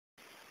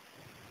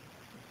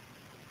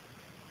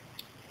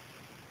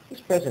This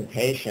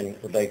presentation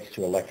relates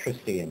to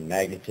electricity and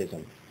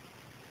magnetism.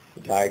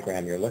 The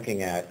diagram you're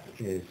looking at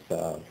is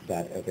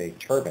that of a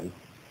turbine,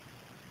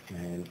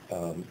 and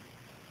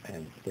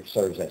which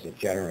serves as a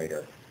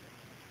generator.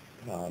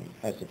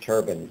 As the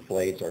turbine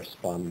blades are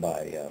spun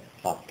by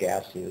hot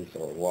gases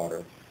or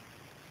water,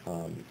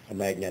 a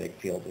magnetic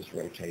field is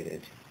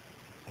rotated,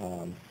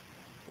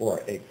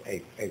 or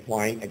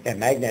a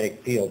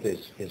magnetic field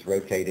is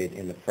rotated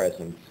in the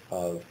presence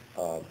of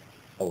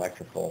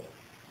electrical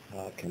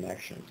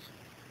connections,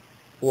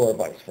 or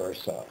vice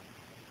versa.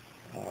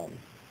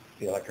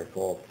 The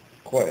electrical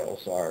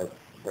coils are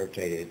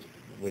rotated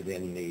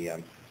within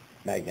the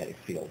magnetic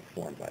field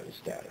formed by the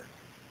stator.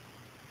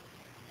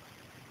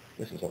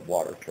 This is a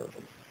water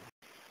turbine.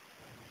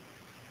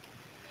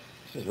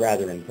 This is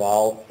rather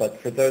involved, but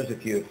for those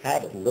of you who've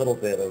had a little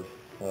bit of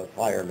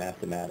higher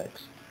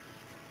mathematics,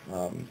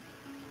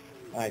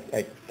 I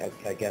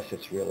guess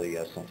it's really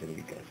something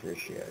you can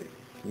appreciate.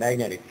 A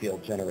magnetic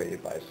field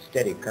generated by a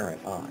steady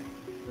current I,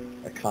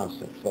 a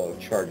constant flow of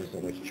charges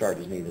in which charge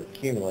is neither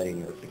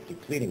accumulating nor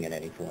depleting at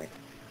any point,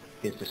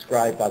 is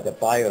described by the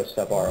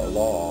Biot-Savart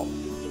law,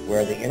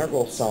 where the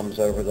integral sums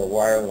over the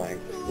wire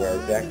length, where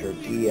vector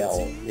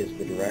dl is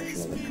the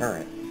direction of the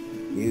current,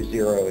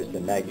 mu0 is the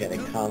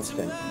magnetic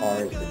constant,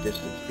 r is the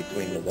distance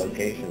between the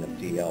location of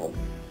dl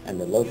and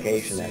the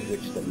location at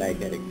which the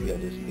magnetic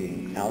field is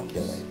being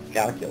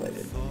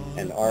calculated,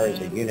 and r is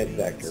a unit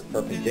vector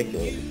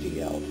perpendicular to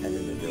dl and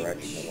in the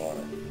direction of r.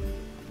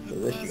 So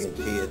this, you can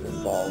see, it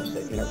involves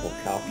the integral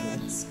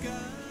calculus,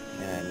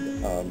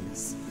 and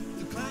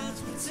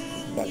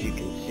but you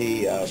can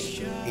see,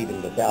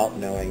 even without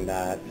knowing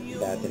that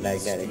the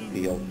magnetic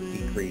field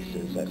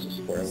decreases as a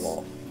square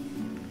law.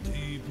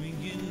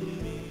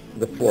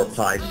 The 4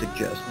 pi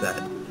suggests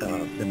that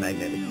the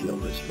magnetic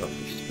field is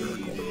roughly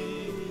spherical.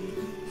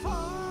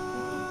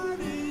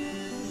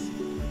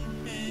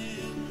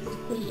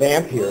 This is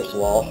Ampere's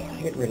law.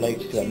 It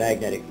relates to a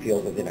magnetic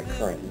field within a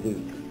current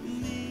loop.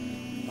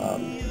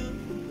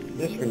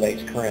 This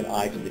relates current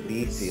I to the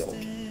B field,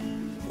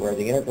 where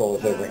the integral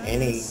is over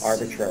any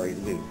arbitrary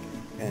loop,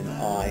 and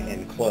I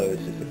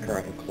enclosed is the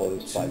current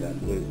enclosed by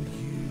that loop.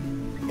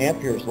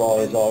 Ampere's law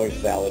is always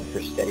valid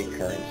for steady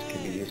currents,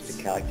 can be used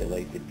to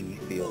calculate the B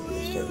field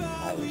in certain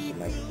highly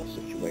symmetrical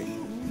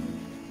situations,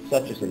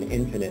 such as an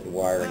infinite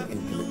wire and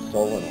infinite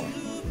solenoid.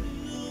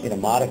 In a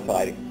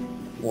modified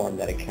form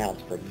that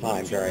accounts for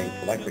time-varying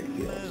electric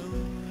fields,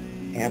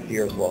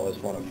 Ampere's law is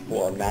one of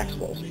 4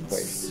 Maxwell's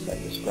equations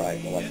that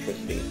describe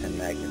electricity and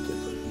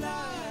magnetism.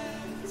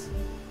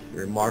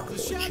 Remarkable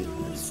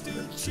achievements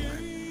for its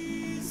time.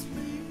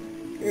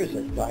 Here's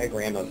a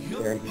diagram of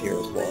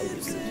Ampere's law. You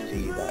can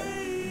see that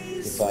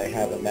if I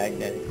have a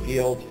magnetic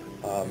field,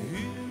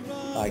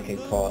 I can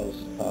cause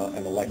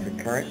an electric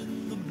current,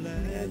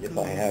 and if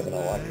I have an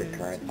electric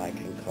current, I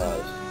can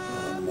cause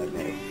a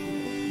magnetic field.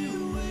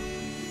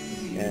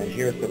 And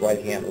here's the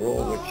right-hand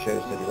rule, which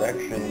shows the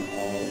direction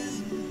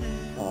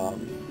of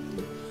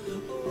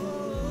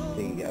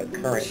the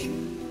current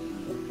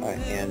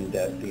and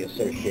the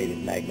associated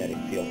magnetic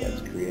field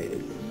that's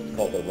created. It's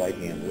called the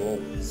right-hand rule.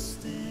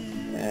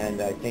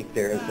 And I think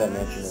there is a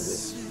mention of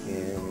this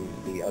in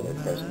the other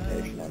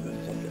presentation on this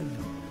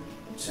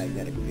subject,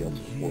 magnetic fields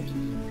and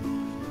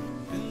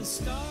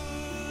forces.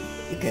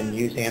 You can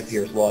use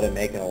Ampere's law to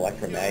make an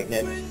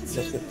electromagnet.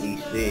 Just with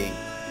DC,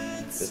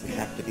 it doesn't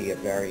have to be a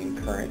varying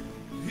current.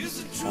 You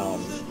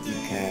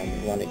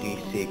can run a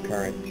DC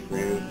current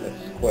through a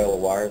coil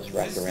of wires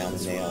wrapped around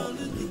a nail,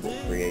 and you will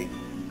create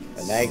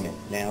a magnet.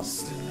 Now,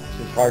 this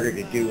is harder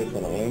to do with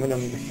an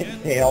aluminum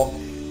nail.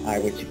 I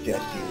would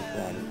suggest use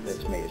one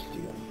that's made of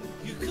steel.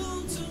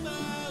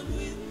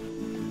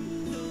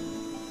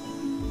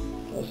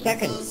 The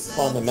second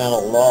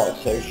fundamental law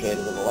associated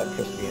with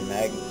electricity and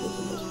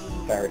magnetism is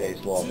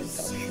Faraday's law of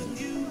induction.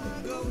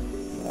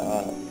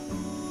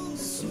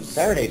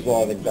 Faraday's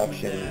law of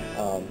induction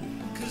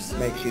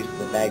makes use of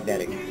the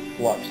magnetic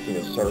flux to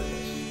a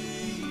surface.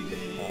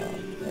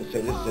 And so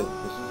this is the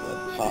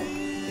top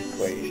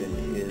equation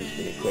is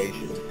the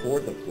equation for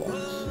the flux,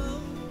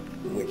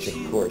 which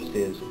of course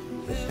is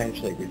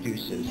essentially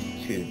reduces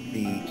to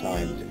B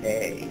times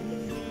A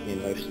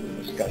in most of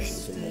the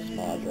discussions in this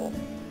module.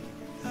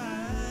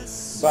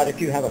 But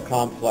if you have a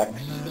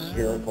complex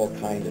spherical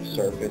kind of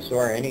surface,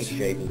 or any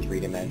shape in 3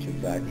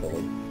 dimensions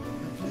actually,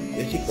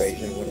 this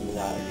equation would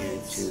allow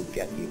you to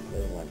get the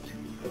equivalent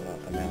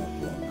amount of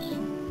flux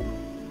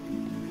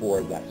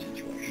for that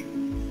situation.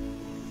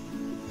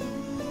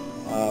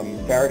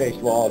 Faraday's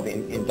law of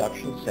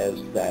induction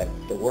says that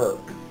the work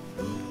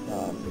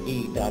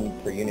E done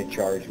per unit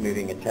charge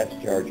moving a test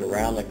charge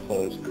around the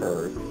closed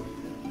curve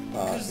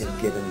is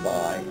given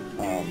by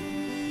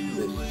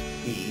this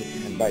E.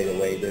 And by the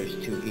way, those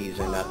 2 E's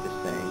are not the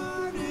same,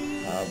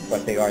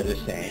 but they are the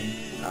same.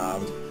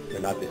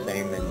 They're not the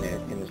same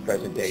in this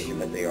presentation,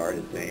 but they are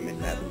the same in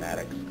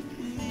mathematics.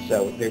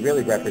 So they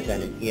really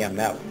represent an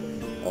EMF,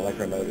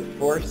 electromotive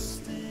force,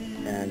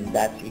 and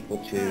that's equal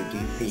to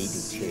dphi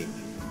dt,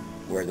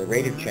 where the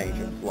rate of change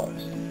of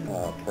flux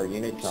per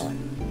unit time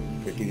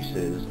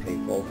produces a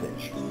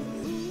voltage.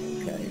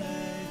 Okay,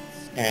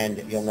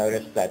 and you'll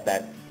notice that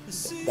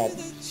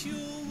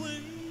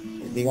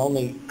the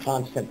only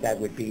constant that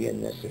would be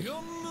in this is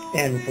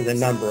n for the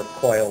number of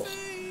coils.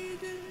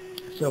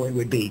 So it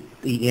would be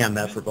the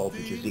EMF or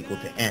voltage is equal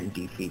to n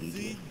d phi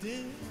dt.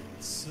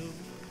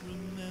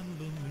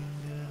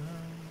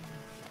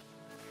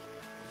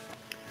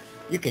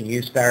 You can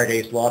use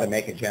Faraday's law to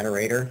make a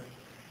generator.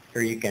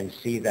 Here you can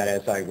see that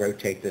as I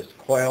rotate this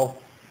coil,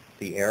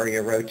 the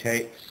area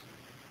rotates,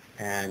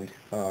 and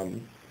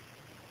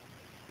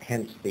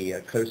hence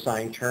the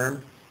cosine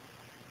term.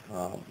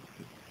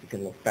 You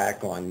can look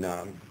back on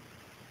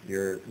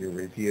your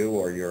review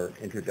or your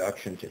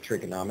introduction to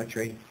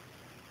trigonometry,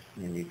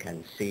 and you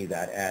can see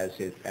that as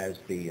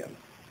the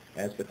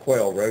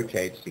coil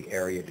rotates, the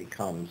area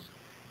becomes,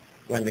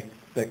 when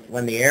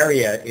the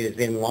area is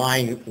in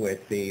line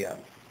with the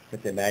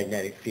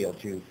magnetic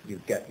field, you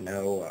get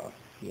no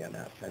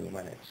EMF, and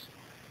when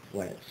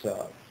it's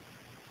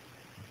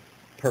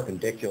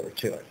perpendicular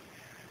to it,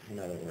 in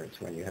other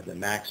words, when you have the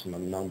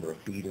maximum number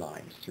of B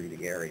lines through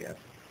the area,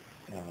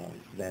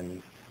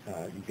 then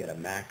you get a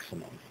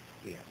maximum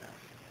EMF.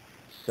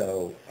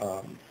 So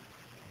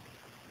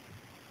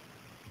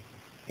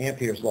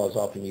Ampere's law is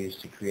often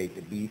used to create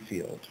the B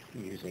field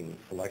using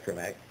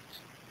electromagnets.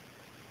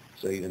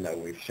 So even though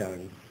we've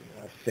shown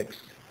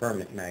fixed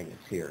permanent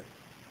magnets here,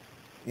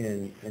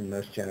 in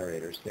most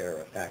generators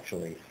they're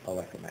actually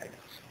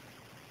electromagnets.